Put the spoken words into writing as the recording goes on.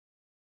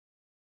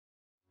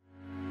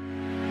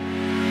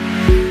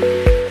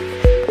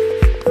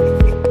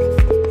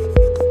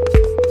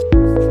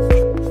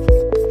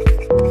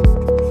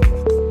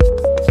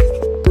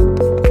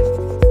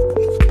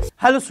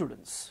Hello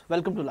students,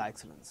 welcome to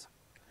Laex.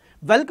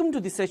 Welcome to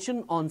the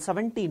session on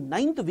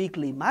 79th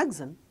weekly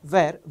magazine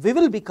where we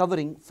will be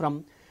covering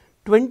from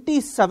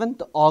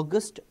 27th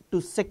August to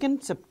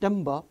 2nd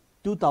September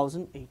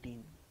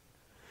 2018.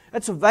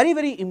 It's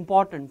very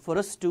important for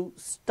us to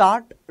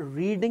start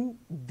reading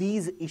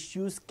these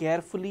issues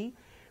carefully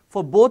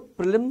for both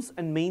prelims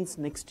and mains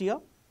next year.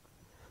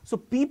 So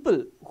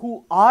people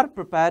who are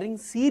preparing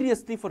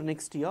seriously for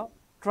next year,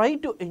 try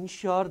to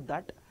ensure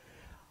that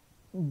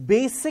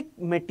basic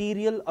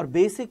material or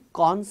basic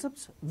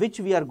concepts which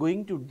we are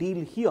going to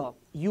deal here,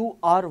 you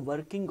are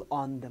working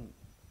on them.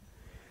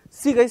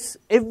 See guys,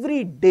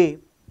 every day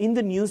in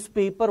the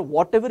newspaper,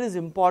 whatever is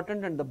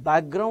important and the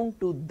background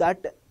to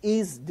that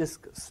is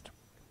discussed.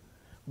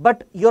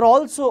 But you're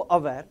also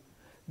aware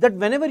that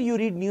whenever you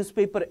read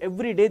newspaper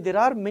every day, there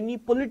are many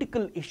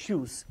political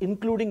issues,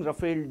 including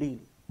Rafale deal.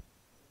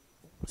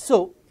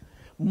 So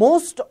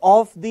most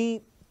of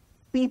the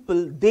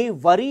people, they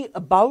worry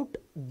about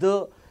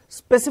the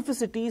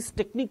specificities,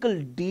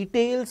 technical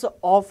details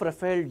of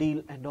Rafale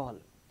deal and all.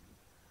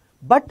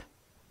 But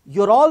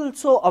you're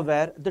also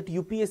aware that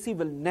UPSC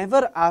will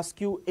never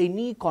ask you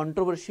any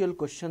controversial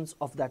questions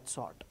of that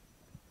sort.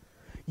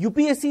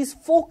 UPSC's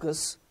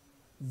focus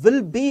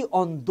will be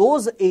on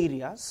those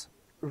areas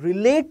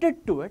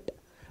related to it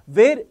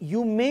where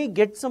you may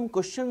get some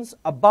questions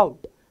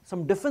about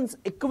some defense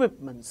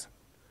equipments.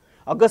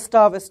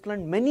 Augusta,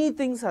 Westland, many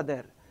things are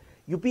there.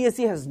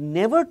 UPSC has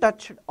never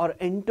touched or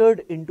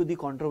entered into the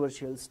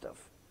controversial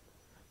stuff.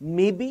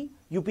 Maybe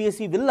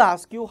UPSC will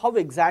ask you how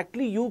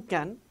exactly you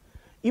can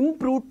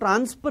improve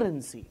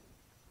transparency.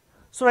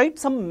 So write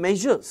some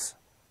measures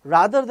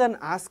rather than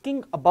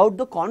asking about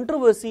the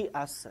controversy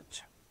as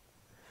such.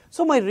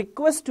 So my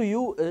request to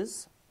you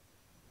is,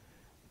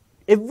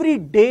 every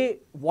day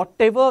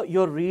whatever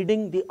you're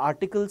reading, the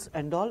articles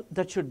and all,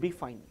 that should be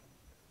fine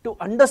to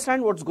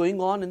understand what's going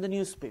on in the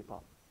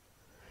newspaper.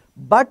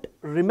 But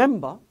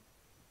remember,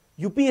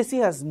 UPSC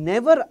has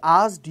never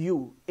asked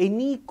you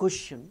any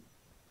question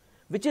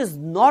which is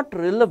not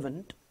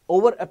relevant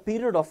over a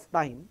period of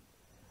time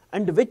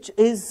and which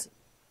is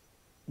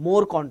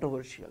more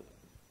controversial.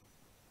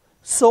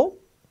 So,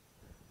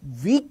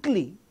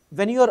 weekly,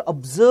 when you are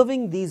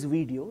observing these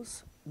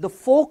videos, the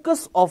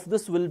focus of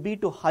this will be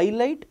to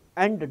highlight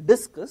and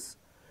discuss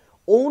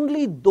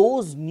only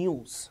those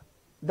news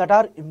that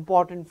are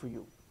important for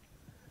you.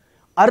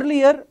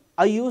 Earlier,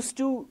 I used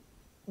to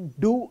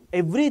do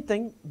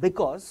everything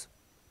because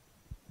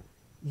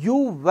you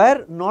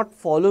were not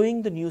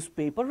following the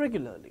newspaper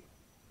regularly.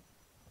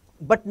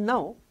 But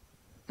now,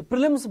 the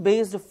prelims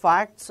based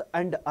facts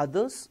and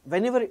others,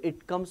 whenever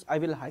it comes, I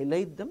will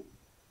highlight them.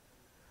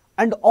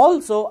 And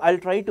also, I'll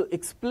try to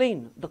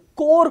explain the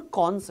core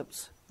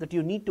concepts that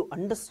you need to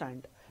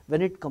understand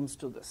when it comes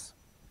to this.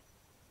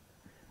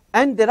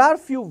 And there are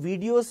few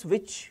videos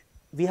which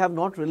we have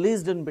not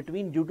released in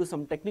between due to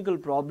some technical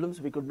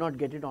problems. We could not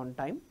get it on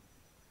time.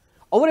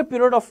 Over a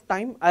period of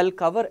time, I'll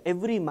cover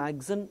every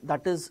magazine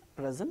that is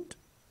present.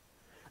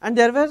 And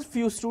there were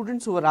few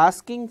students who were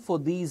asking for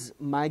these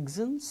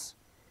magazines.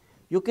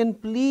 You can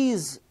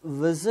please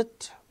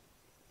visit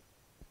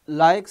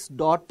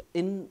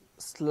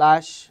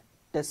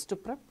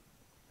laex.in/testprep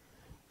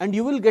and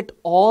you will get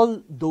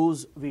all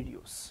those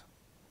videos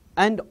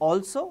and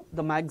also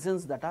the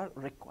magazines that are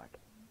required.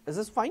 Is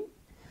this fine?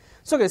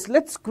 So guys,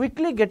 let's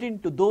quickly get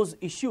into those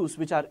issues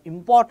which are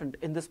important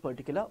in this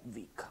particular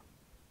week.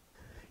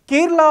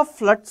 Kerala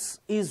floods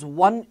is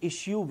one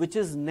issue which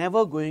is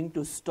never going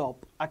to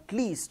stop, at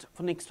least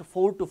for next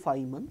 4 to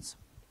 5 months,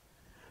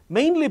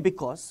 mainly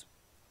because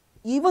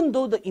even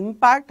though the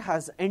impact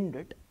has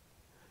ended,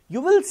 you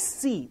will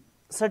see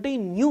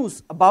certain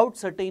news about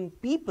certain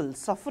people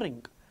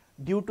suffering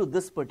due to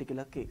this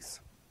particular case.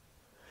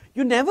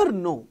 You never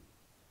know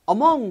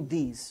among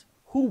these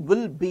who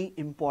will be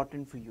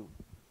important for you.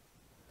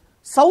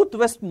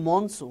 Southwest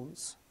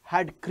monsoons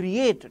had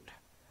created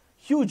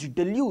huge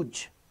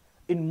deluge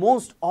in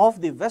most of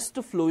the west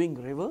flowing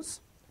rivers.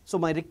 So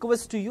my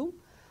request to you,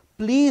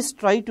 please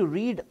try to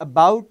read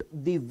about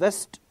the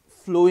west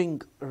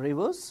flowing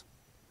rivers.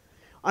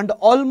 And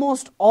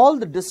almost all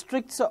the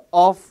districts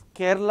of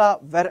Kerala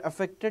were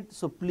affected.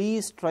 So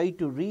please try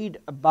to read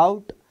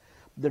about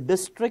the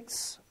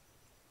districts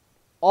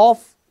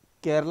of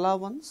Kerala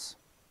ones.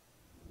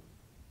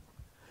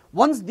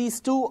 Once these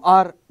two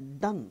are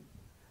done,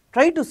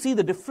 try to see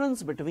the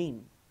difference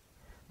between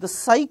the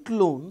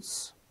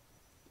cyclones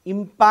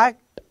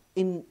impact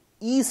in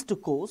east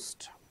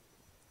coast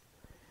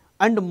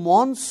and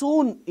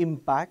monsoon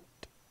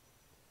impact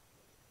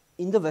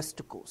in the west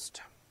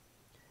coast.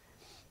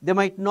 They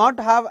might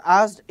not have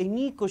asked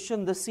any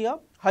question this year.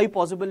 High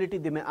possibility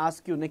they may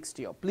ask you next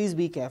year. Please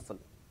be careful.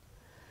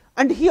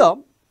 And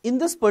here in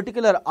this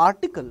particular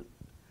article,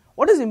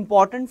 what is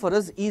important for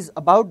us is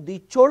about the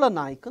Chola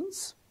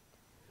Naikans,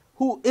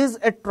 who is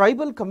a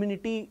tribal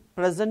community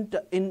present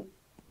in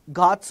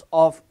Ghats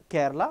of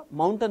Kerala,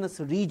 mountainous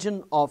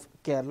region of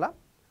Kerala.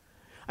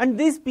 And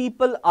these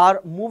people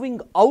are moving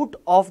out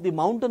of the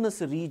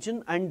mountainous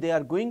region and they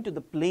are going to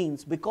the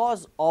plains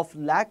because of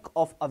lack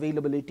of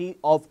availability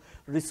of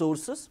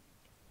resources,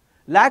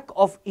 lack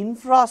of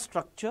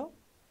infrastructure,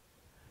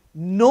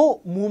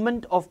 no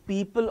movement of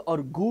people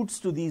or goods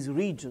to these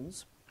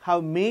regions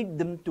have made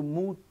them to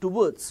move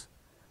towards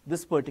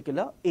this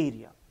particular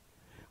area.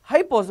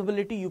 High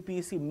possibility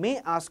UPSC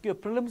may ask you a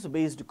prelims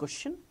based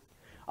question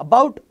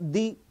about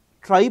the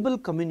tribal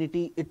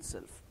community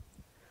itself.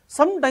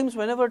 Sometimes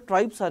whenever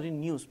tribes are in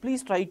news,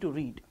 please try to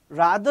read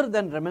rather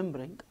than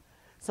remembering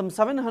some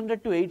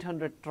 700 to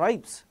 800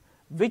 tribes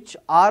which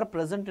are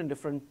present in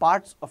different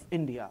parts of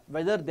India,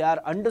 whether they are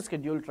under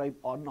scheduled tribe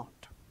or not.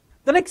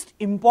 The next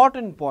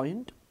important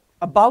point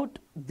about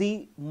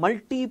the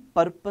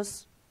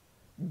multi-purpose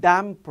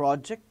dam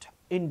project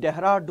in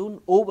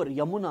Dehradun over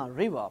Yamuna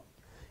river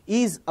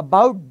is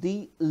about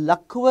the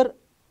Laex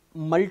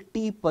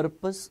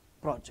multi-purpose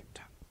project.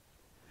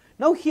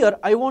 Now here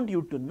I want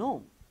you to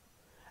know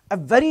a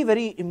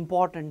very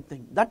important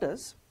thing, that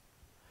is,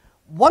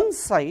 one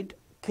side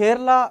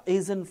Kerala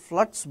is in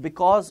floods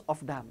because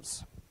of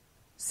dams.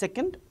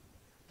 Second,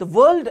 the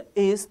world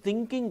is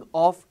thinking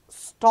of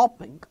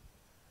stopping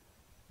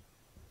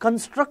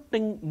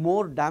constructing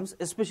more dams,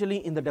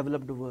 especially in the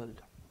developed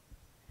world.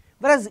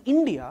 Whereas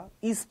India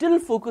is still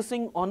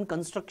focusing on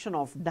construction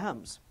of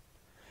dams,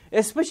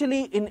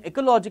 especially in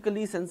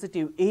ecologically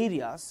sensitive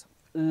areas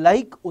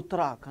like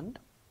Uttarakhand,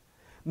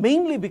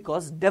 mainly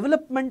because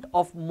development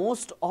of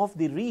most of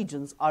the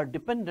regions are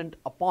dependent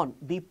upon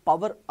the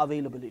power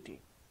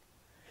availability.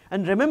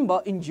 And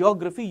remember, in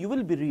geography you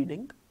will be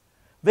reading,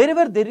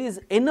 wherever there is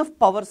enough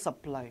power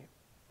supply,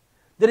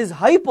 there is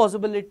high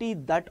possibility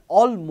that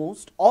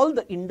almost all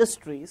the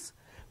industries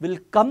will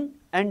come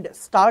and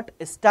start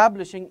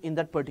establishing in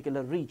that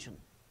particular region.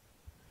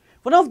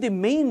 One of the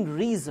main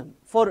reasons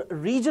for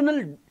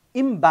regional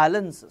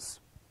imbalances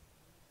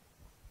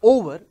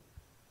over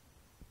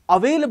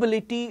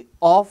availability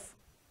of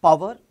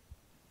power,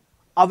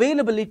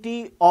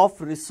 availability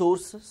of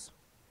resources,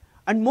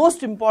 and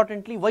most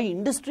importantly why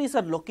industries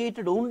are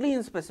located only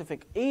in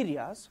specific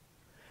areas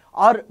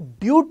are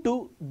due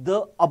to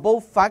the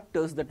above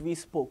factors that we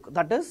spoke,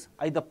 that is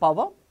either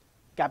power,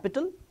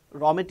 capital,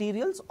 raw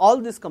materials, all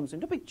this comes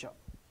into picture.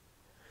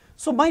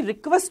 So my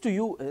request to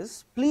you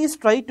is, please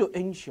try to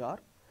ensure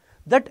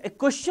that a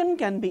question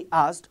can be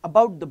asked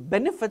about the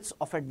benefits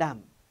of a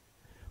dam,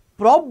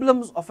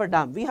 problems of a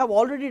dam. We have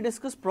already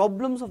discussed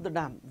problems of the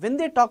dam. When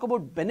they talk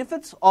about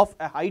benefits of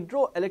a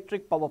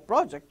hydroelectric power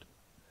project,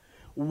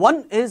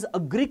 one is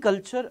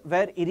agriculture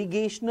where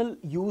irrigational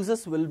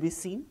uses will be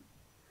seen.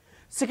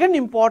 Second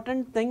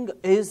important thing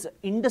is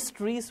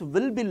industries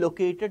will be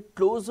located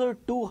closer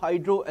to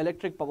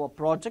hydroelectric power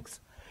projects,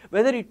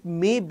 whether it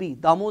may be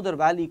Damodar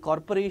Valley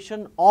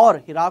Corporation or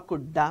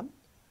Hirakud Dam,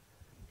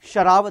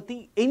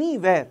 Sharavati,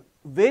 anywhere,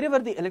 wherever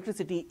the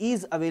electricity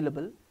is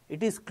available,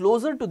 it is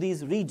closer to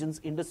these regions,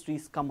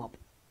 industries come up.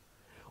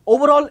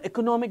 Overall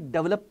economic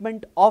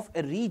development of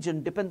a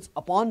region depends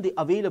upon the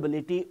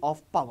availability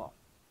of power.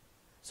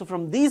 So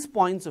from these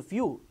points of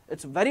view,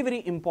 it's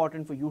very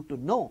important for you to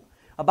know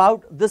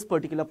about this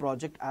particular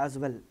project as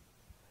well.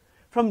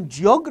 From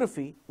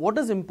geography, what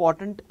is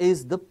important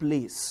is the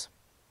place.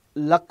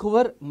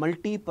 Laex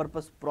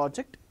multi-purpose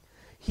project.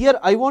 Here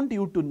I want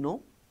you to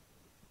know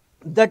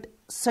that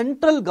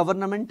central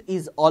government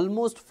is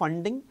almost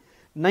funding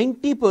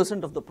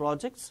 90% of the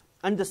projects,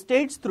 and the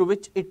states through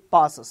which it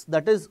passes,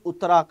 that is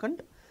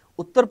Uttarakhand,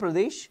 Uttar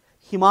Pradesh,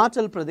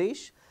 Himachal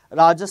Pradesh,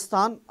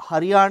 Rajasthan,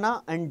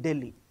 Haryana and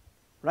Delhi,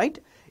 right?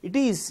 It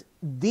is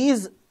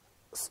these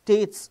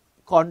states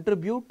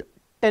contribute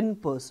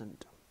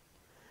 10%,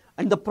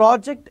 and the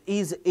project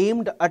is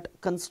aimed at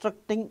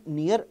constructing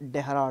near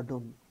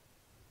Dehradun,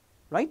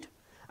 right?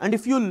 And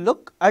if you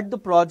look at the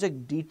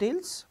project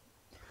details,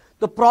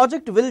 the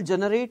project will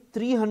generate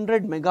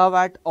 300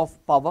 megawatt of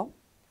power.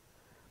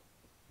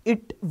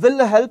 It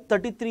will help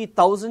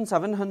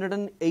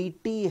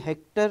 33,780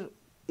 hectare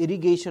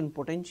irrigation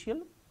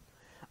potential,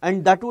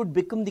 and that would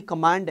become the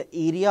command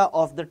area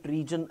of that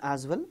region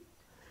as well.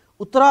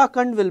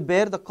 Uttarakhand will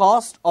bear the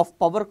cost of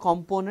power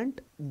component,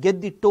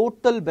 get the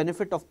total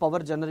benefit of power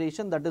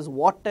generation, that is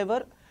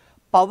whatever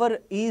power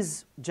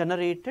is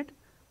generated,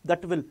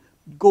 that will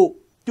go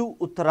to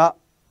Uttarakhand.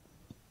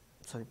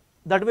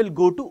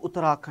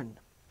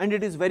 And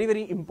it is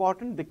very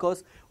important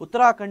because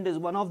Uttarakhand is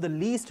one of the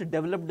least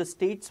developed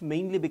states,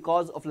 mainly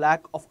because of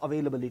lack of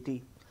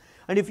availability.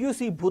 And if you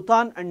see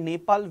Bhutan and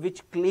Nepal,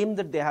 which claim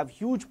that they have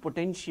huge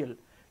potential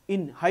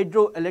in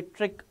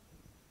hydroelectric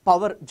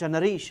power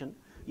generation,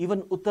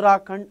 even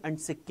Uttarakhand and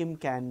Sikkim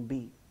can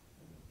be.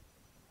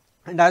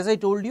 And as I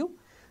told you,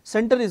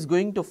 center is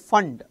going to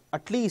fund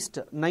at least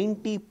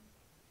 90%,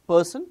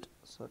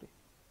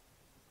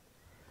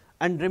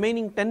 and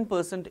remaining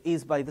 10%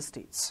 is by the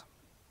states.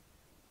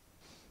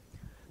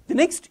 The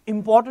next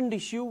important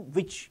issue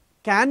which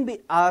can be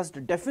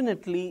asked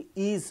definitely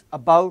is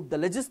about the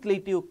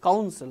Legislative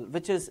Council,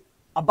 which is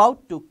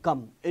about to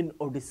come in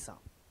Odisha.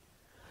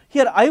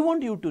 Here I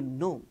want you to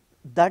know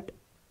that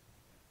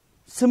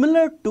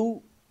Similar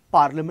to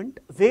Parliament,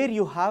 where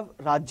you have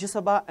Rajya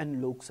Sabha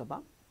and Lok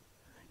Sabha,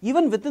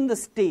 even within the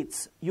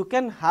states, you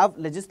can have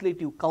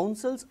legislative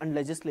councils and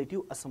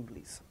legislative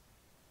assemblies.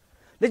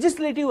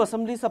 Legislative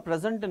assemblies are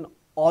present in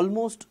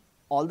almost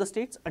all the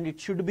states and it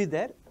should be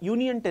there.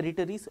 Union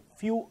territories,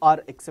 few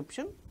are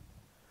exception.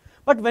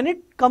 But when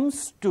it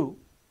comes to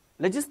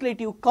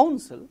legislative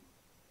council,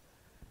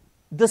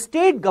 the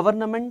state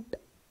government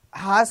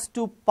has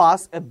to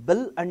pass a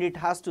bill and it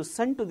has to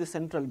send to the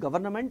central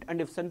government, and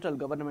if central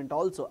government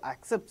also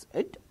accepts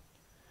it,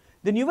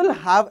 then you will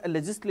have a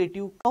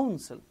legislative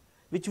council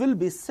which will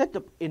be set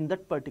up in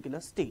that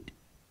particular state.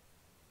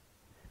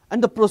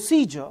 And the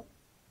procedure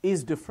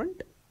is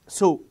different.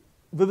 So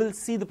we will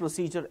see the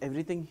procedure,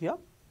 everything here.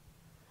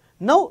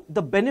 Now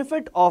the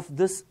benefit of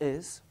this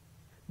is,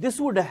 this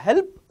would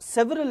help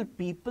several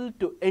people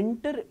to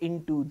enter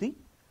into the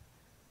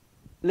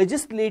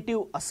legislative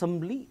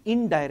assembly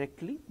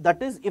indirectly.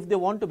 That is, if they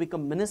want to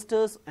become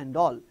ministers and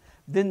all,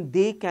 then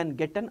they can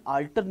get an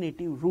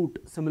alternative route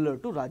similar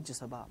to Rajya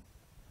Sabha.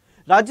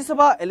 Rajya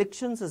Sabha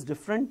elections is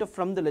different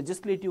from the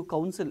legislative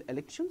council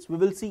elections. We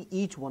will see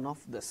each one of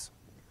this.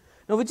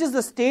 Now, which is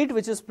the state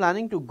which is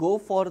planning to go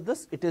for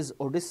this? It is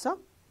Odisha.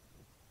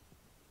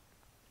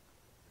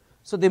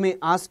 So they may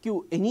ask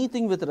you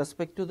anything with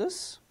respect to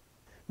this.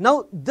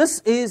 Now,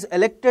 this is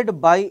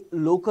elected by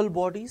local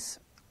bodies,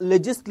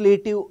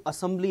 legislative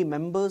assembly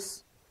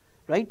members,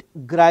 right,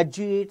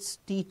 graduates,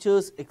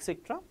 teachers,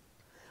 etc.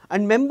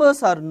 And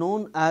members are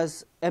known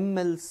as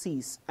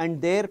MLCs,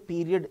 and their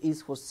period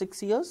is for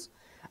 6 years,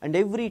 and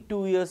every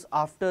 2 years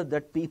after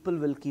that people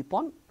will keep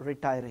on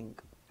retiring,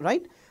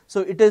 right.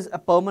 So it is a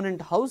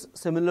permanent house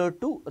similar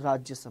to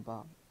Rajya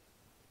Sabha.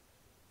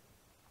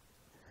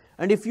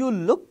 And if you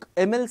look,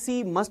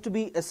 MLC must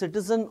be a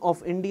citizen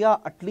of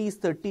India, at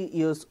least 30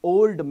 years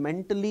old,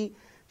 mentally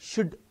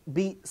should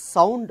be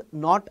sound,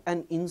 not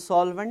an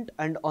insolvent,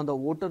 and on the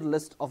voter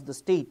list of the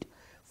state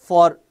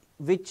for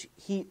which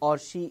he or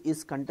she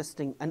is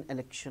contesting an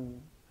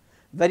election.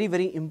 Very,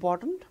 very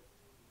important.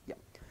 Yeah.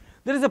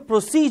 There is a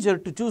procedure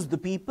to choose the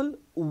people.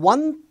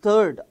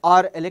 1/3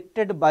 are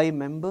elected by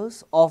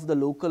members of the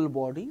local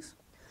bodies,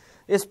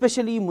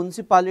 especially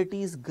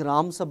municipalities,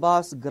 Gram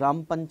Sabhas,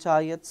 Gram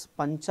Panchayats,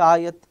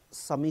 Panchayat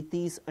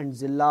Samitis and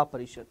Zilla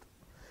Parishad.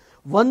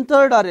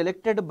 1/3 are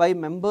elected by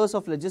members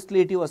of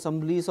legislative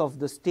assemblies of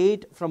the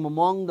state from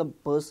among the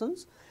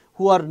persons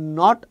who are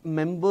not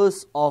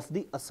members of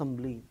the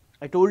assembly.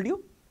 I told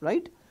you,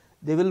 right?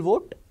 They will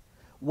vote.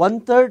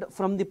 1/3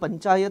 from the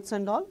panchayats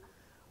and all.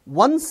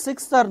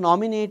 1/6 are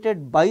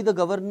nominated by the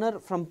governor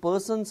from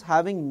persons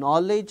having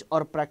knowledge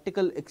or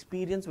practical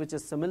experience which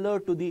is similar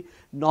to the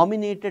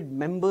nominated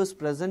members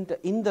present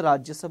in the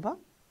Rajya Sabha.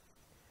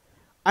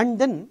 And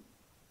then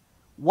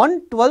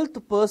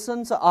 1/12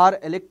 persons are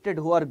elected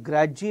who are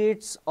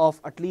graduates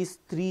of at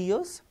least 3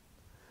 years.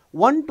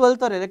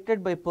 1/12 are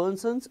elected by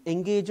persons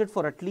engaged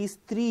for at least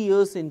 3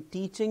 years in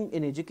teaching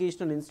in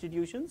educational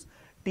institutions.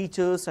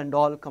 Teachers and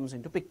all comes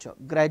into picture.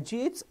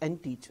 Graduates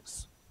and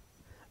teachers.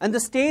 And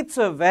the states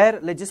where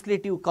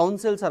legislative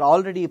councils are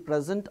already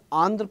present: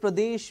 Andhra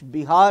Pradesh,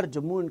 Bihar,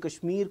 Jammu and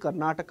Kashmir,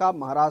 Karnataka,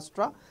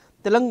 Maharashtra,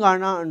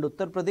 Telangana and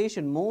Uttar Pradesh.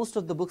 In most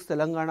of the books,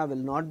 Telangana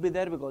will not be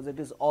there because it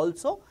is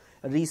also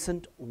a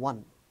recent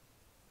one,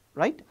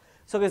 right?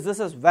 So guys, this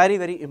is very,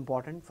 very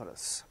important for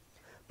us.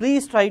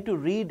 Please try to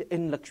read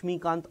in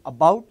Lakshmikant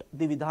about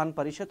the Vidhan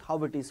Parishad,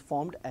 how it is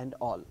formed and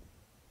all.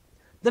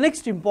 The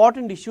next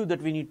important issue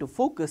that we need to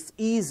focus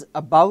is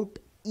about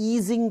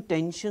easing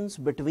tensions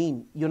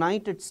between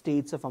United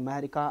States of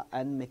America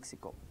and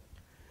Mexico.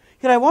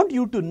 Here I want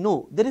you to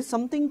know there is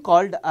something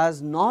called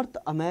as North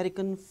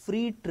American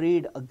Free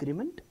Trade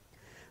Agreement,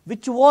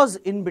 which was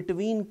in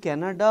between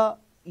Canada,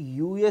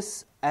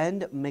 US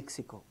and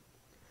Mexico.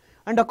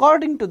 And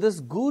according to this,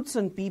 goods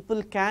and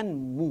people can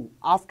move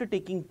after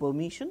taking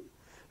permission.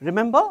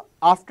 Remember,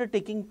 after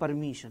taking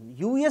permission,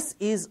 US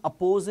is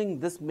opposing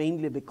this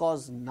mainly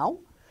because now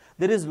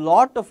there is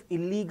lot of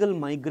illegal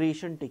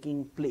migration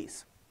taking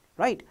place,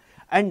 right?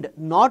 And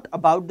not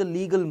about the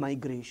legal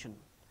migration.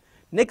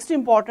 Next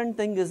important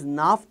thing is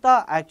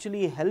NAFTA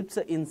actually helps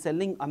in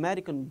selling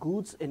American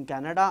goods in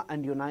Canada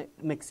and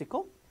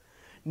Mexico.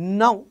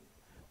 Now,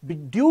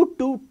 due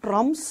to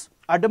Trump's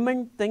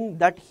adamant thing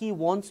that he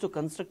wants to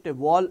construct a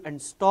wall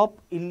and stop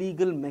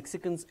illegal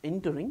Mexicans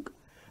entering,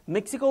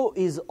 Mexico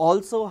is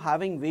also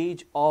having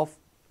wage of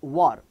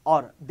war,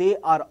 or they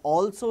are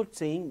also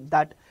saying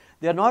that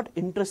they are not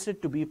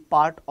interested to be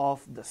part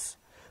of this.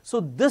 So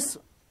this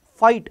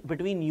fight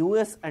between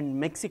US and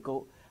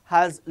Mexico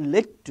has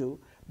led to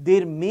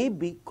there may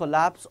be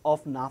collapse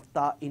of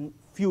NAFTA in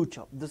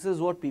future. This is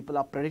what people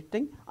are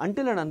predicting.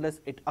 Until and unless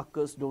it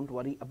occurs, don't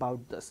worry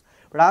about this.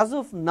 But as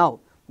of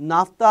now,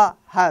 NAFTA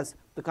has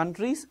the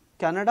countries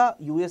Canada,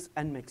 US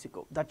and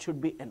Mexico. That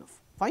should be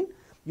enough. Fine.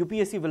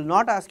 UPSC will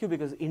not ask you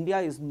because India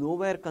is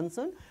nowhere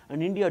concerned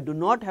and India do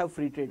not have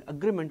free trade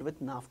agreement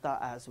with NAFTA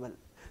as well.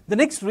 The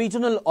next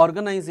regional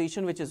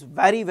organization which is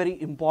very,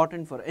 very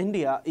important for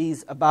India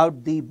is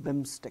about the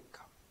BIMSTEC.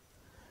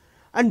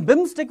 And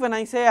BIMSTEC, when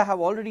I say, I have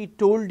already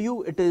told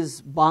you, it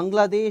is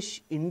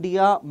Bangladesh,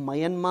 India,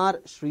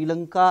 Myanmar, Sri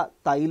Lanka,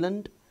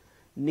 Thailand,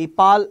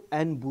 Nepal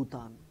and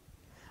Bhutan.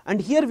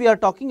 And here we are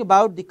talking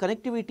about the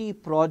connectivity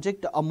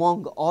project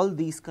among all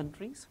these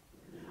countries.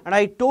 And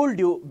I told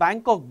you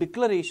Bangkok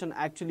Declaration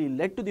actually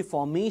led to the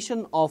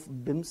formation of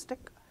BIMSTEC.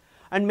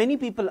 And many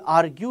people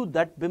argue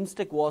that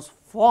BIMSTEC was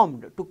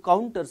formed to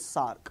counter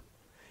SAARC.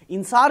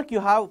 In SAARC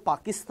you have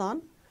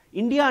Pakistan.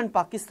 India and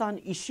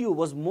Pakistan issue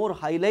was more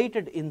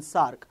highlighted in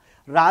SAARC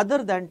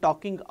rather than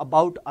talking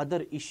about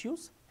other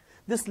issues.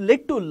 This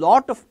led to a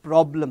lot of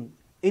problem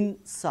in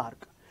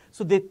SAARC.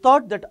 So they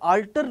thought that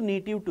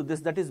alternative to this,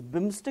 that is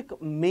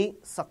BIMSTEC, may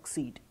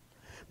succeed.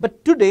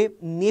 But today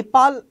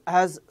Nepal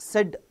has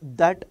said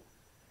that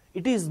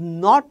it is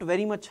not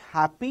very much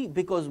happy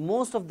because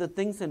most of the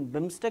things in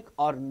BIMSTEC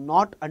are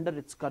not under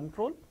its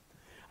control.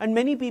 And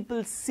many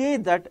people say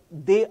that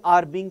they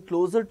are being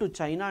closer to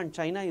China and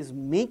China is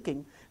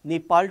making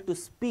Nepal to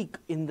speak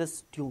in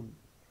this tune.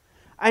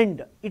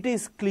 And it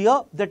is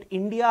clear that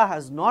India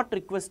has not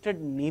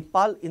requested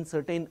Nepal in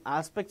certain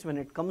aspects when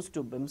it comes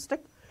to BIMSTEC.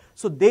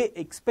 So they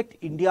expect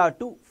India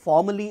to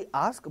formally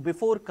ask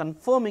before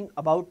confirming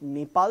about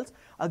Nepal's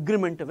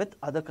agreement with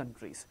other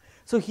countries.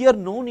 So here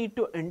no need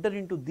to enter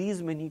into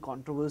these many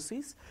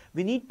controversies.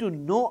 We need to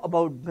know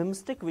about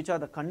BIMSTEC, which are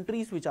the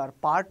countries which are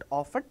part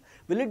of it.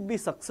 Will it be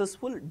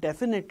successful?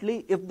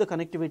 Definitely, if the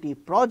connectivity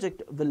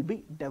project will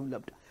be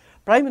developed.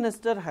 Prime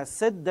Minister has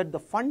said that the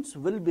funds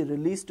will be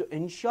released to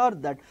ensure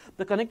that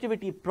the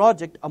connectivity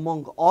project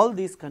among all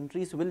these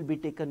countries will be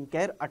taken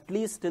care, at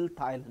least till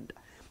Thailand.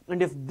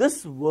 And if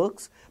this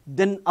works,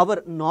 then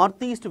our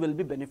Northeast will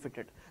be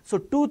benefited. So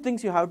two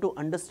things you have to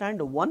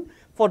understand. One,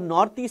 for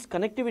Northeast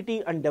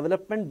connectivity and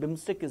development,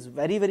 BIMSTEC is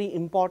very, very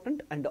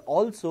important. And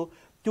also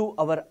to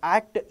our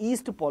Act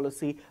East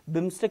policy,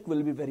 BIMSTEC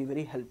will be very,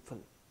 very helpful.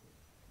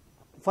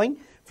 Fine.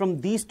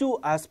 From these two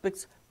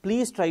aspects,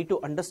 please try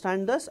to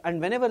understand this. And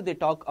whenever they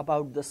talk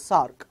about the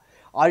SAARC,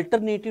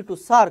 alternative to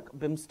SAARC,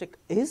 BIMSTEC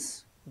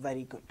is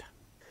very good.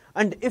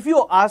 And if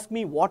you ask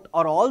me what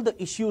are all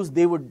the issues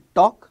they would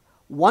talk,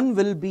 one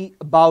will be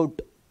about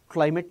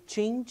climate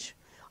change,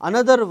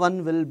 another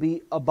one will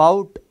be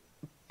about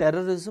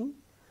terrorism,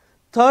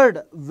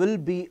 third will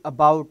be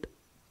about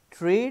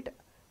trade,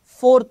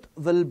 fourth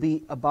will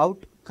be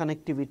about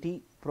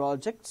connectivity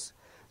projects.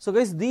 So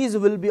guys, these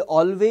will be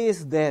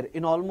always there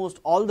in almost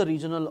all the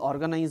regional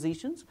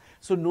organizations.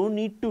 So no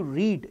need to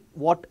read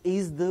what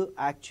is the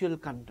actual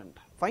content.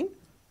 Fine.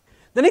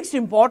 The next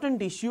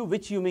important issue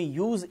which you may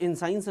use in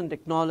science and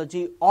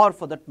technology, or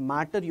for that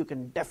matter you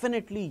can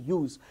definitely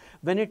use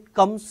when it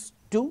comes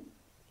to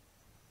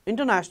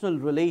international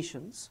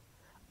relations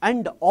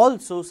and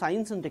also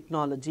science and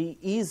technology,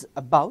 is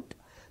about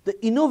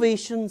the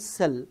innovation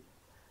cell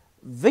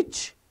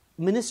which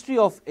Ministry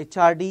of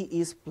HRD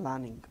is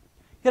planning.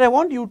 Here I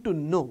want you to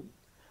know,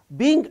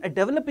 being a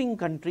developing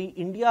country,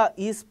 India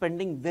is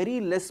spending very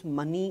less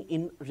money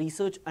in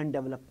research and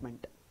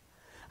development.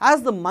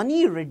 As the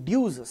money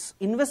reduces,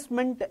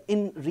 investment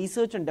in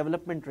research and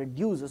development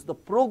reduces, the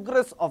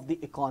progress of the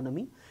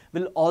economy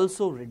will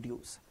also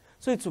reduce.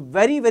 So it's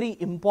very, very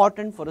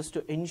important for us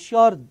to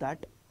ensure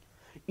that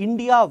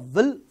India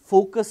will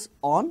focus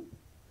on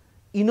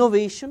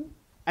innovation,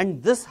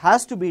 and this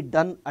has to be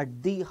done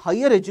at the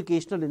higher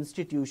educational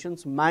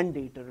institutions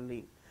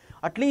mandatorily.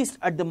 At least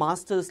at the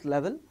master's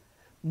level,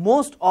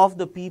 most of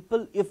the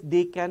people, if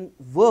they can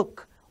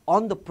work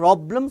on the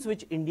problems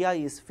which India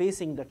is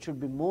facing, that should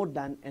be more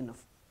than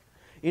enough.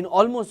 In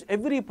almost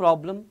every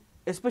problem,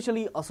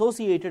 especially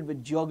associated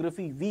with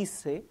geography, we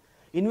say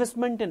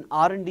investment in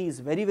R&D is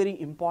very,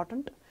 very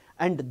important,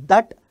 and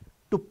that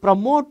to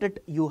promote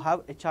it, you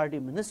have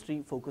HRD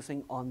ministry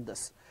focusing on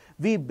this.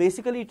 We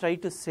basically try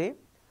to say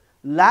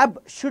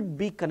lab should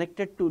be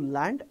connected to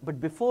land, but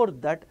before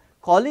that,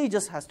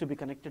 colleges has to be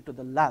connected to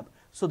the lab.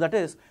 So that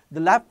is, the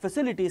lab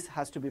facilities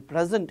has to be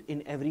present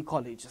in every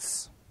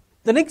colleges.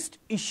 The next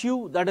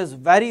issue that is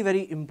very,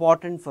 very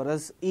important for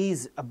us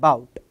is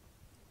about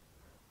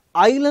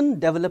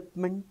Island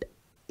Development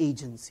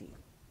Agency.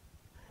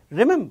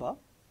 Remember,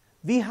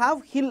 we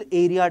have hill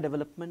area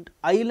development,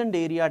 island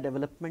area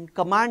development,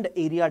 command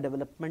area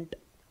development,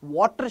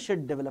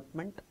 watershed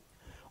development.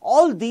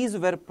 All these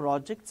were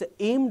projects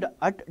aimed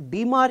at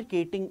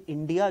demarcating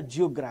India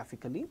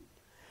geographically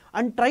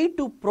and try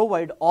to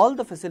provide all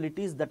the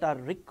facilities that are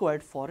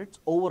required for its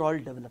overall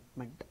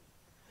development.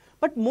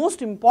 But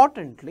most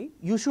importantly,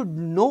 you should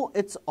know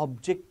its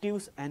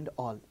objectives and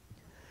all.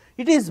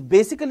 It is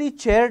basically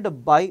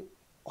chaired by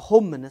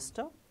Home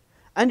Minister,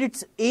 and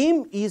its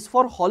aim is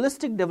for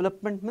holistic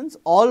development, means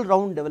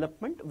all-round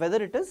development,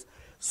 whether it is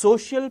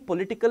social,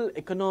 political,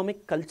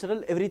 economic,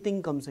 cultural,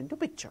 everything comes into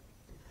picture.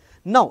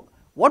 Now,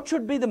 what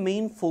should be the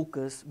main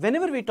focus?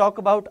 Whenever we talk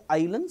about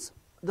islands,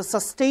 the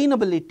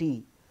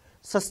sustainability,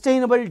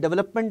 sustainable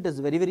development is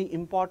very, very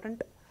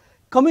important.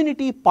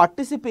 Community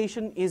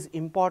participation is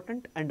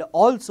important, and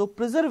also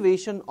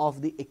preservation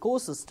of the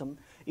ecosystem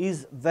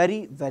is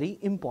very, very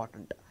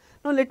important.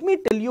 Now let me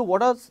tell you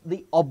what are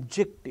the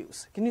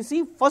objectives. Can you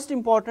see, first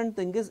important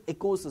thing is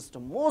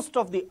ecosystem. Most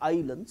of the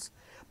islands,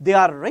 they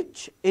are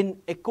rich in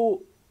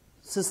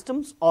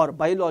ecosystems or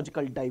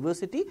biological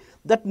diversity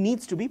that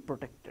needs to be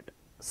protected.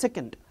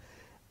 Second,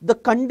 the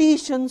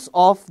conditions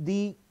of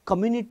the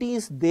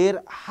communities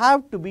there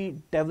have to be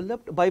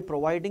developed by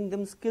providing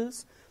them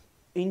skills,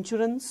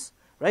 insurance,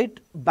 right,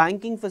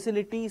 banking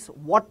facilities,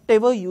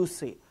 whatever you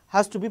say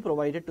has to be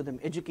provided to them,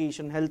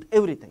 education, health,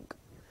 everything.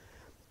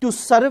 To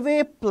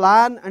survey,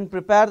 plan and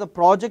prepare the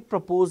project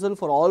proposal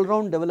for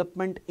all-round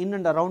development in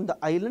and around the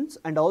islands,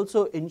 and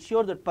also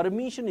ensure that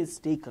permission is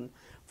taken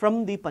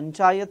from the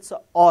panchayats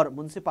or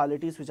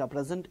municipalities which are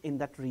present in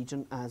that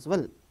region as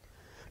well.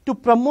 To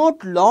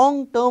promote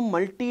long-term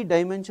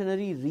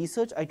multi-dimensionary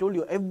research, I told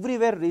you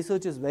everywhere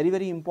research is very,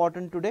 very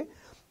important today.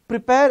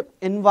 Prepare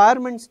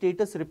environment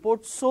status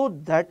reports so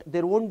that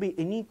there won't be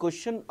any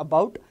question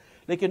about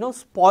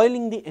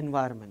spoiling the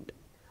environment,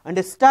 and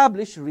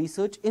establish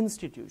research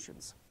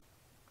institutions.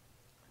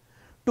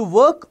 To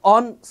work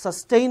on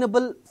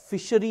sustainable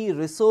fishery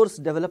resource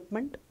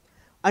development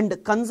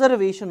and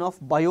conservation of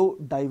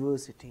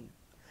biodiversity.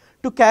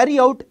 To carry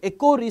out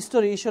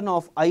eco-restoration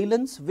of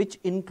islands, which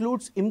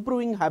includes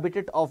improving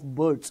habitat of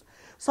birds.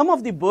 Some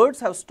of the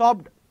birds have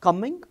stopped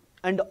coming,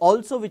 and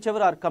also whichever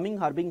are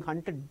coming are being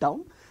hunted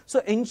down. So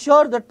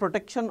ensure that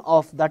protection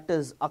of that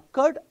is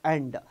occurred,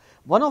 and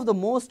one of the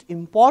most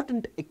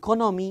important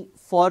economy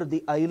for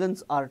the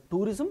islands are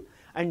tourism,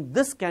 and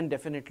this can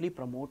definitely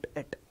promote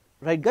it.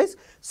 Right guys?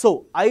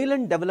 So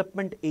Island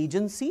Development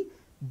Agency,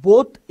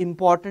 both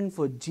important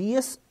for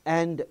GS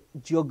and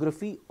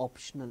geography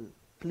optional.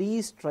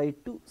 Please try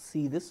to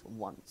see this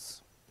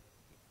once.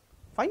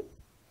 Fine.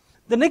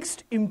 The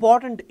next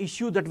important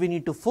issue that we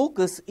need to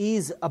focus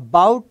is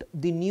about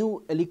the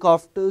new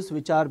helicopters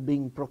which are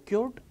being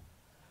procured.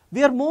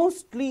 We are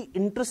mostly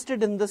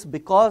interested in this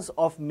because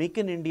of Make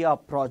in India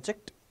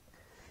project.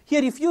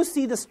 Here if you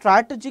see the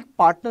strategic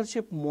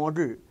partnership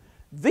model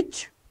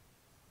which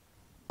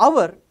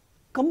our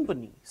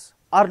companies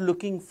are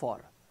looking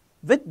for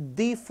with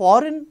the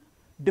foreign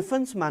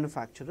defense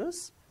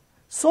manufacturers,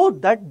 so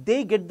that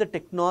they get the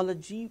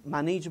technology,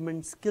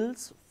 management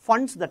skills,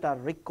 funds that are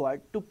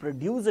required to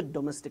produce it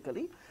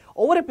domestically.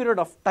 Over a period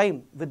of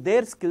time, with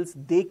their skills,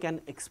 they can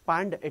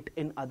expand it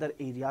in other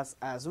areas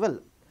as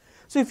well.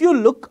 So if you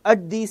look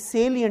at the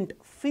salient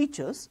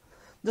features,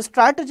 the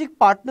strategic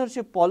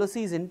partnership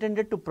policy is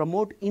intended to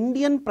promote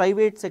Indian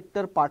private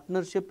sector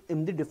partnership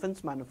in the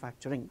defense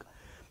manufacturing.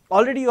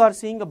 Already you are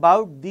seeing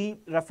about the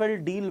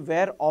Rafale deal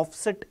where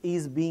offset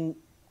is being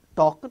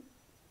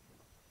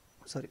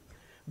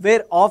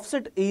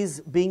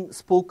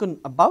spoken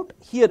about.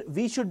 Here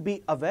we should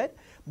be aware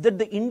that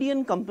the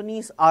Indian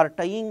companies are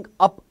tying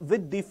up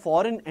with the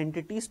foreign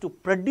entities to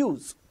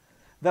produce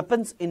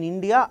weapons in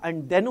India,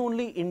 and then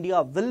only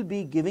India will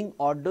be giving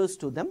orders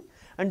to them,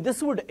 and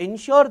this would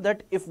ensure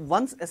that if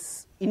once an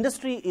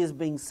industry is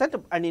being set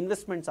up and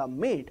investments are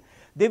made,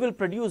 they will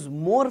produce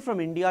more from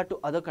India to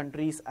other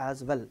countries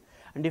as well,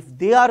 and if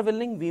they are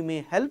willing, we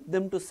may help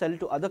them to sell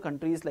to other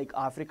countries like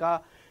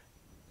Africa,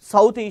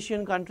 South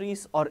Asian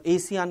countries or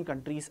ASEAN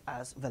countries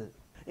as well.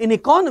 In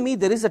economy,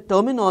 there is a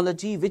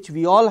terminology which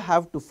we all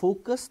have to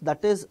focus,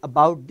 that is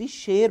about the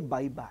share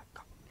buyback.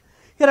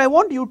 Here I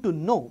want you to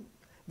know,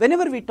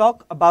 whenever we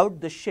talk about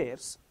the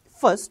shares,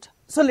 first,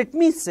 so let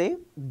me say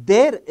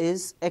there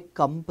is a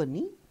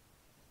company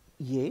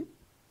A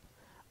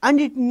and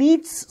it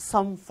needs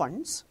some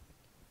funds,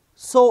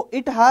 so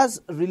it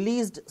has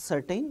released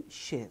certain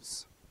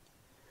shares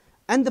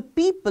and the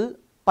people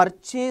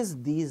purchase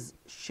these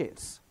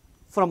shares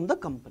from the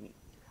company,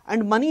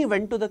 and money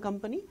went to the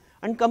company,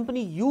 and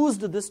company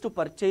used this to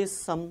purchase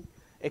some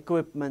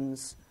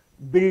equipments,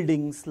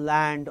 buildings,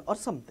 land or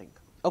something.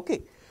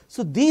 Okay,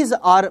 so these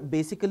are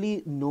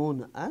basically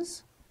known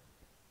as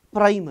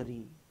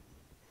primary.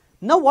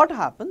 Now what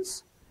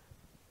happens?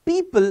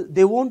 People,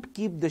 they won't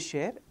keep the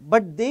share,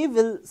 but they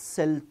will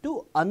sell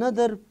to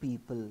another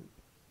people,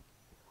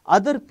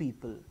 other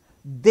people,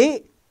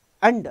 they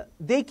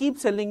keep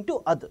selling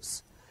to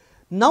others.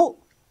 Now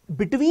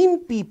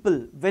between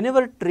people,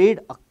 whenever trade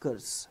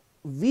occurs,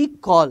 we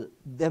call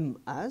them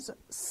as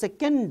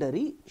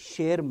secondary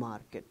share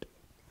market.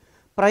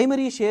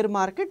 Primary share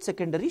market,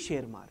 secondary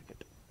share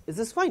market. Is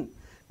this fine?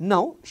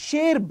 Now,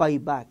 share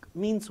buyback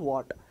means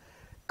what?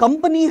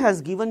 Company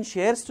has given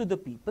shares to the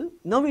people,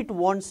 now it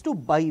wants to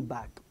buy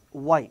back.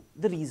 Why?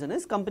 The reason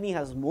is company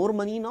has more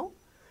money now,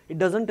 it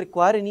doesn't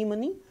require any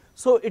money,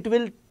 so it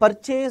will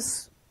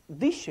purchase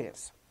the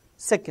shares.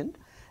 Second,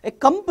 a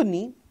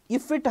company,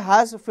 if it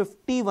has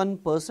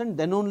 51%,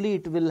 then only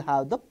it will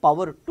have the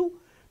power to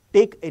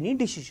take any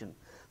decision.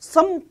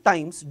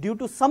 Sometimes due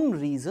to some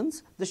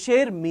reasons, the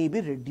share may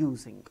be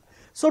reducing.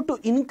 So to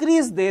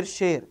increase their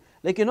share,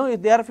 like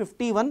if they are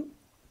 51,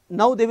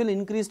 now they will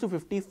increase to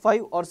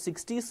 55 or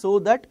 60, so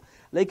that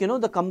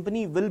the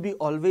company will be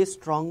always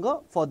stronger.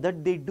 For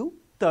that they do.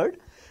 Third,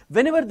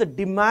 whenever the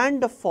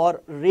demand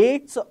for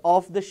rates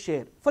of the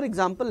share, for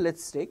example,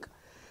 let's take,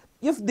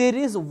 if there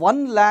is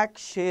 1 lakh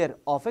share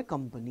of a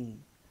company,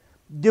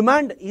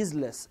 demand is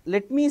less.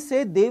 Let me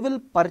say they will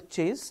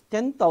purchase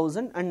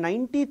 10,000 and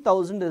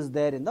 90,000 is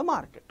there in the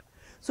market.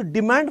 So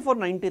demand for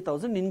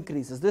 90,000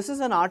 increases. This is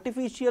an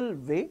artificial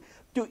way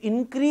to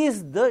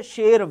increase the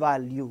share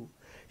value.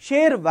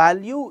 Share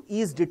value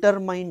is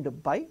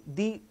determined by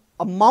the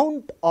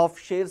amount of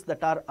shares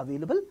that are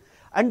available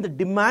and the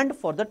demand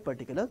for that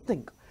particular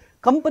thing.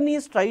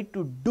 Companies try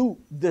to do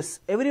this.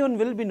 Everyone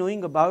will be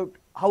knowing about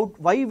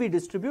why we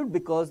distribute,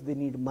 because they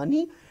need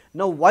money.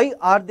 Now why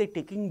are they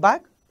taking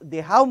back? They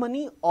have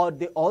money, or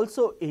they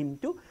also aim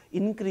to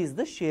increase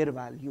the share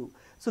value.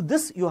 So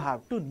this you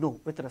have to know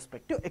with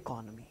respect to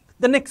economy.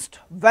 The next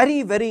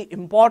very, very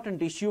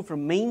important issue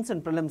from mains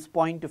and prelims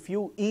point of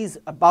view is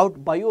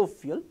about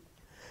biofuel.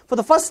 For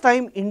the first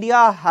time,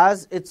 India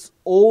has its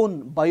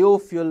own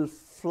biofuel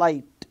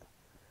flight,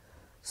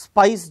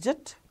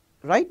 SpiceJet,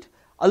 right?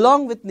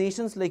 Along with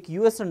nations like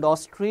US and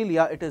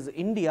Australia, it is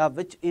India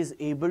which is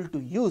able to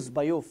use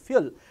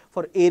biofuel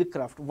for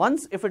aircraft.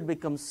 Once if it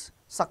becomes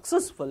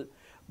successful,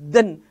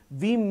 then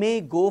we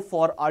may go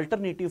for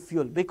alternative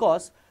fuel,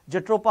 because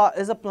Jatropha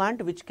is a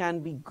plant which can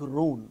be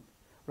grown,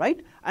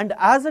 right? And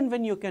as and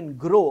when you can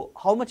grow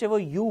how much ever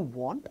you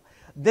want,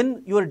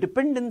 then your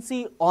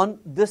dependency on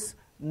this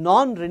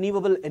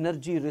non-renewable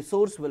energy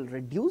resource will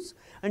reduce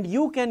and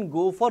you can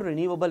go for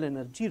renewable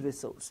energy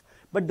resource.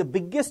 But the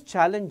biggest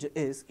challenge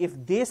is,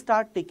 if they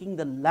start taking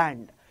the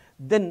land,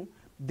 then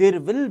there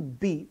will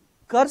be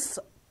curse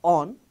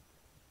on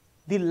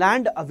the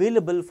land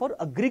available for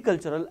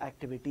agricultural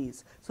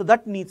activities. So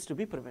that needs to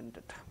be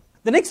prevented.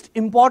 The next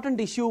important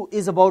issue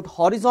is about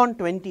Horizon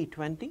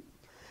 2020,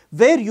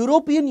 where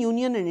European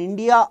Union and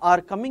India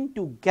are coming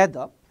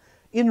together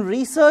in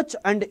research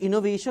and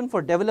innovation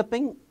for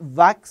developing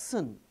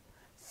vaccine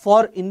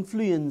for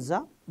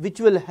influenza,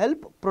 which will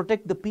help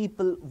protect the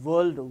people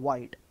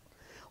worldwide.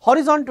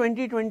 Horizon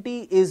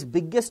 2020 is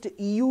biggest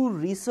EU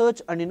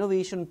research and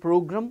innovation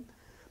program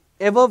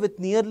ever, with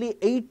nearly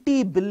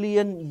 80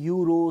 billion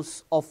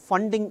euros of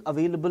funding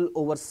available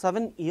over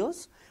 7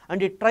 years,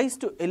 and it tries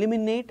to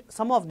eliminate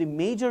some of the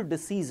major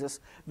diseases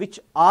which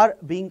are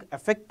being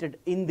affected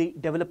in the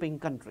developing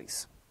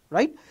countries.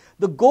 Right?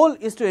 The goal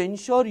is to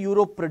ensure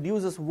Europe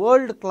produces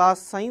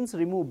world-class science,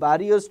 remove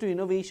barriers to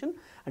innovation,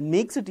 and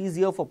makes it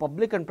easier for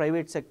public and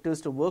private sectors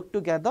to work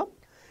together.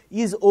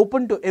 Is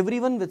open to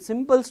everyone with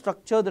simple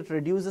structure that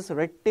reduces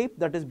red tape,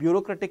 that is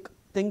bureaucratic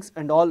things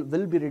and all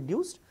will be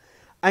reduced.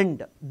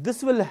 And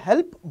this will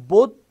help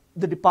both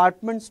the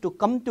departments to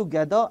come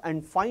together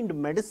and find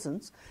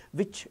medicines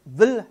which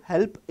will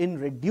help in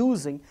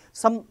reducing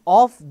some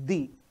of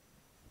the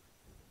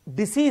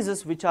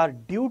diseases which are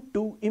due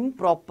to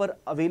improper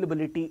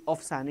availability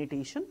of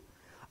sanitation.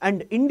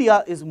 And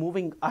India is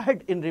moving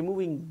ahead in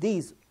removing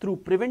these through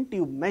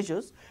preventive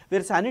measures,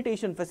 where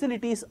sanitation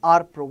facilities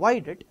are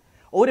provided.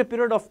 Over a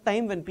period of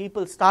time, when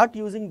people start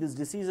using these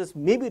diseases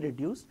may be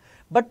reduced,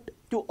 but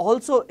to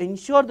also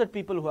ensure that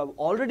people who have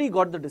already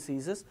got the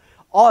diseases,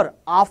 or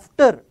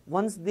after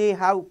once they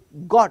have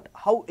got,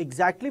 how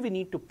exactly we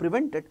need to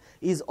prevent it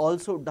is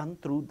also done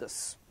through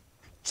this.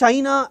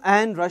 China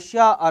and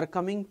Russia are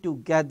coming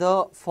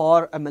together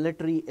for a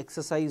military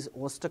exercise,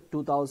 Vostok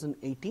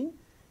 2018.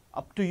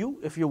 Up to you.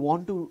 If you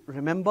want to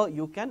remember,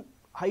 you can.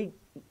 High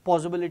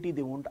possibility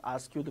they won't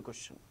ask you the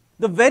question.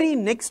 The very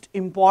next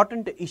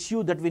important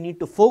issue that we need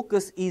to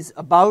focus is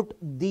about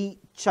the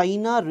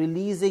China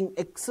releasing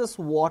excess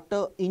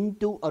water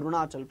into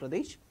Arunachal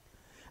Pradesh.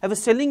 I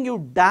was telling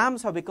you,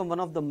 dams have become one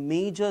of the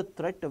major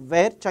threat,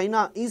 where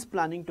China is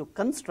planning to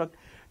construct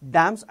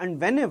dams, and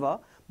whenever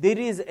there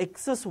is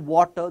excess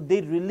water,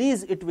 they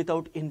release it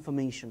without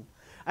information.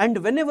 And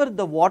whenever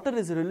the water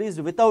is released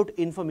without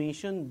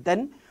information,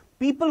 then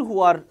people who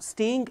are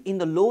staying in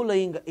the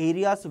low-lying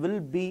areas will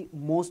be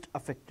most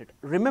affected.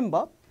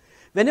 Remember,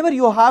 whenever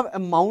you have a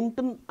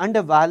mountain and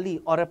a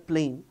valley or a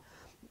plain,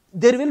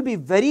 there will be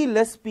very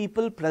less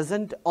people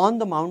present on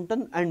the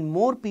mountain and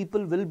more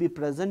people will be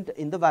present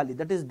in the valley.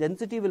 That is,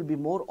 density will be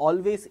more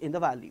always in the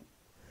valley.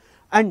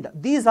 And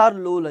these are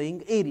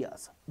low-lying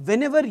areas.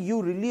 Whenever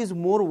you release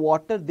more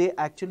water, they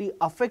actually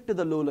affect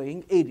the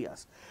low-lying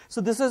areas. So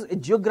this is a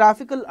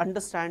geographical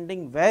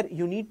understanding where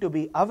you need to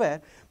be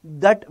aware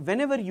that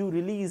whenever you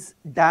release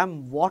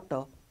dam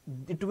water,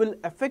 it will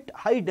affect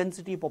high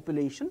density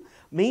population,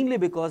 mainly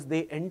because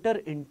they enter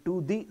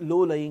into the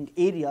low-lying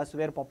areas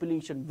where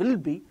population will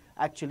be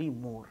actually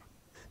more.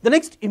 The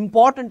next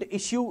important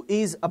issue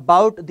is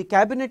about the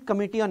Cabinet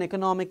Committee on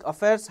Economic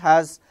Affairs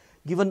has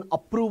given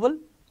approval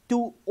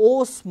to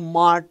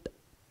OSMART,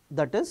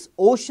 that is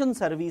Ocean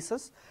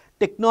Services,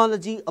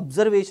 Technology,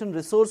 Observation,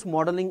 Resource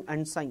Modeling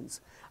and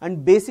Science.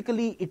 And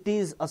basically it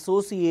is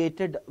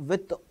associated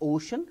with the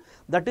ocean,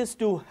 that is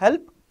to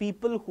help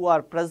people who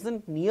are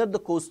present near the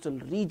coastal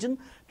region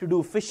to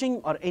do fishing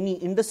or any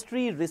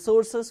industry,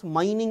 resources,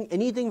 mining,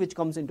 anything which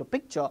comes into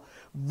picture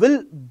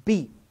will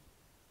be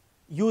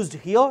used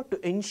here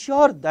to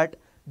ensure that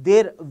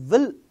there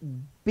will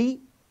be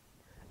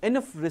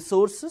enough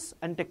resources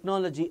and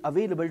technology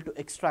available to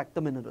extract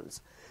the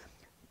minerals.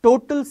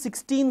 Total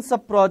 16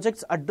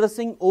 sub-projects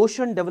addressing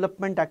ocean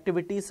development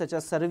activities such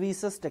as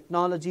services,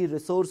 technology,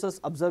 resources,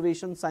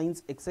 observation,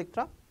 science,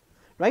 etc.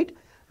 Right?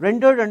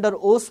 Rendered under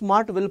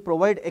OSMART will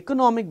provide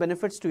economic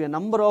benefits to a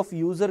number of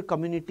user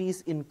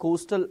communities in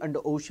coastal and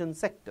ocean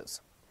sectors.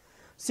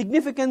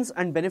 Significance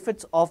and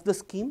benefits of the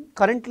scheme.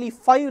 Currently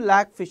 5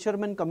 lakh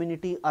fishermen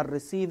community are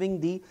receiving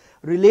the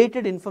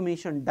related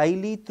information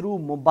daily through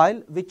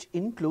mobile, which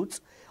includes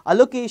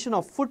allocation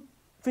of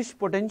fish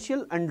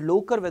potential and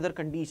local weather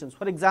conditions.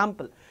 For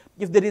example,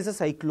 if there is a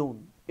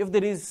cyclone, if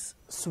there is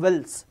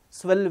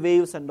swell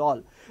waves and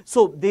all,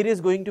 so there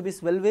is going to be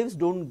swell waves,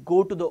 don't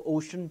go to the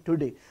ocean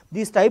today.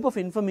 This type of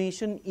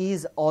information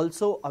is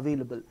also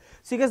available.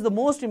 So guys, the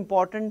most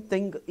important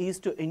thing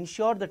is to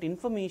ensure that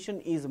information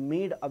is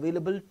made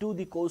available to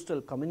the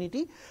coastal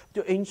community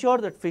to ensure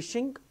that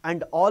fishing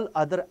and all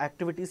other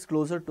activities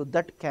closer to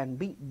that can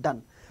be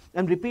done. I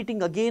am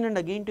repeating again and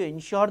again to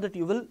ensure that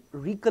you will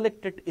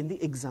recollect it in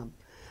the exam.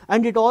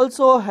 And it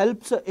also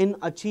helps in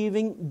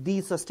achieving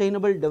the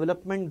Sustainable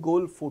Development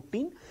Goal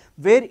 14,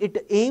 where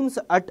it aims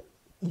at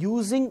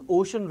using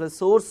ocean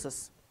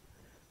resources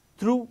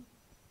through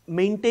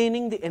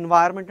maintaining the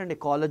environment and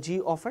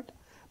ecology of it,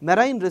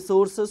 marine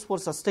resources for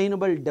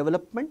sustainable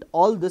development,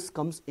 all this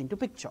comes into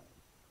picture.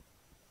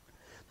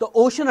 The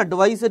ocean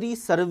advisory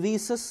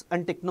services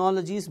and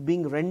technologies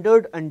being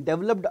rendered and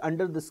developed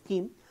under the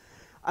scheme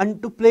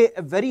and to play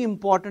a very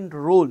important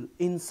role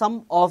in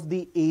some of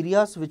the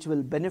areas which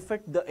will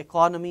benefit the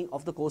economy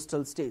of the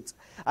coastal states.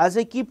 As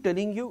I keep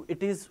telling you,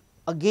 it is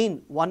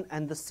again one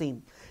and the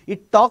same.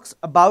 It talks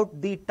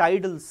about the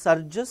tidal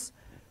surges,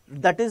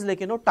 that is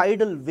like,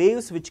 tidal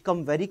waves which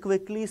come very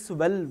quickly,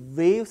 swell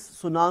waves,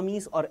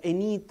 tsunamis or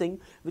anything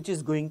which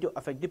is going to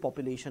affect the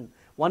population.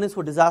 One is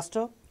for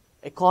disaster,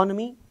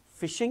 economy,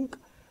 fishing,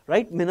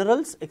 right,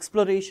 minerals,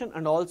 exploration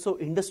and also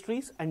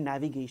industries and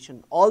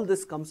navigation. All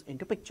this comes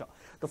into picture.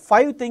 The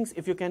 5 things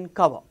if you can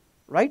cover,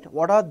 right,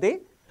 what are they?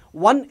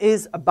 One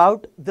is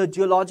about the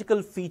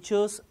geological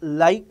features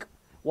like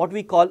what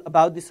we call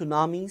about the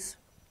tsunamis,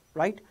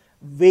 right,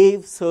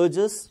 wave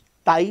surges,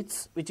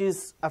 tides which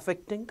is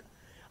affecting.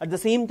 At the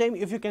same time,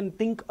 if you can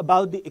think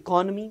about the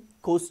economy,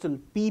 coastal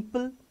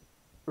people,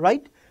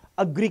 right,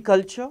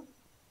 agriculture,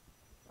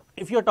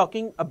 if you are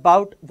talking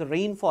about the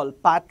rainfall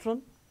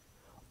pattern,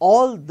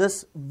 all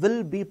this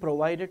will be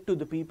provided to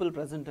the people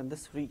present in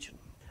this region.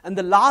 And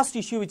the last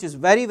issue which is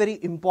very,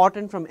 very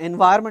important from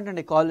environment and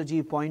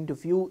ecology point of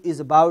view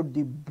is about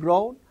the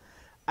brown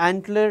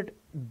antlered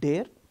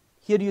deer.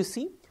 Here you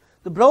see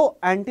the brown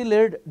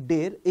antlered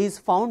deer is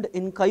found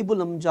in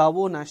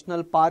Kaibulamjavo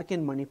National Park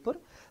in Manipur.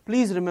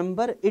 Please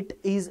remember, it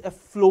is a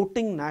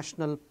floating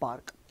national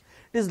park.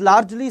 It is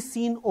largely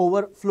seen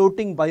over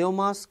floating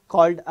biomass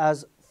called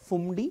as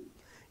Fumdi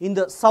in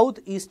the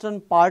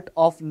southeastern part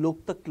of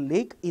Loktak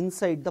Lake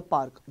inside the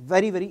park.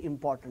 Very, very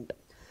important.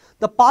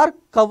 The park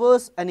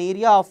covers an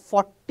area of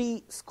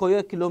 40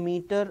 square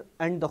kilometer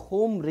and the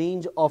home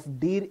range of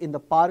deer in the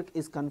park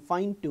is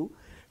confined to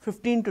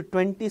 15 to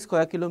 20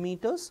 square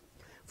kilometers.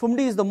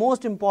 Fumdi is the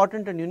most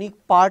important and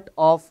unique part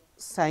of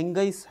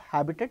Sangai's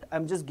habitat. I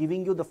am just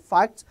giving you the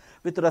facts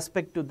with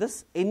respect to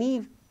this.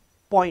 Any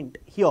point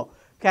here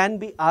can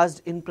be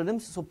asked in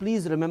prelims, so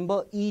please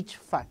remember each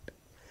fact.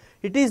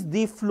 It is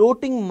the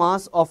floating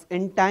mass of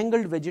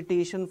entangled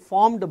vegetation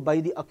formed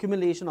by the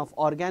accumulation of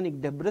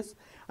organic debris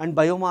and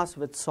biomass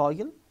with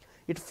soil.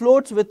 It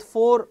floats with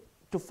 4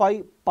 to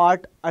 5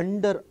 parts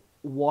under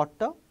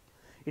water.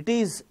 It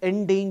is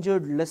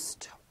endangered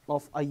list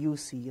of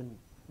IUCN.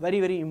 Very,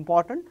 very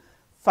important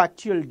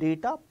factual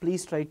data.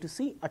 Please try to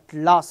see. At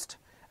last,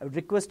 I would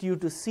request you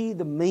to see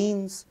the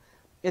mains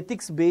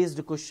ethics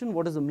based question.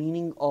 What is the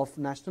meaning of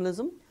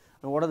nationalism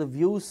and what are the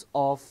views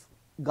of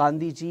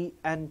Gandhiji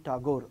and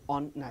Tagore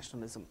on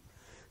nationalism.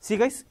 See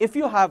guys, if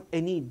you have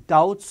any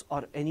doubts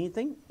or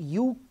anything,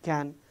 you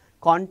can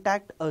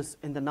contact us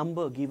in the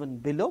number given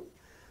below.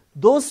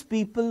 Those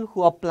people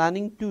who are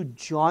planning to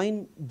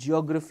join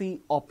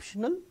geography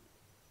optional,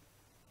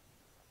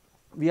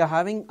 we are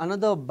having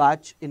another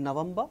batch in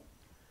November,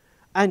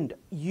 and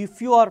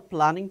if you are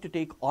planning to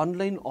take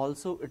online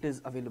also, it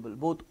is available.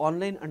 Both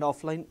online and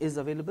offline is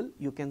available.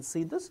 You can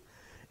see this.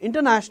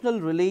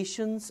 International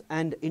relations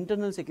and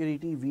internal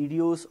security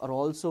videos are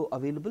also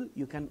available.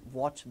 You can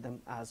watch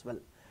them as well.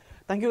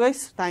 Thank you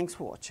guys. Thanks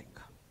for watching.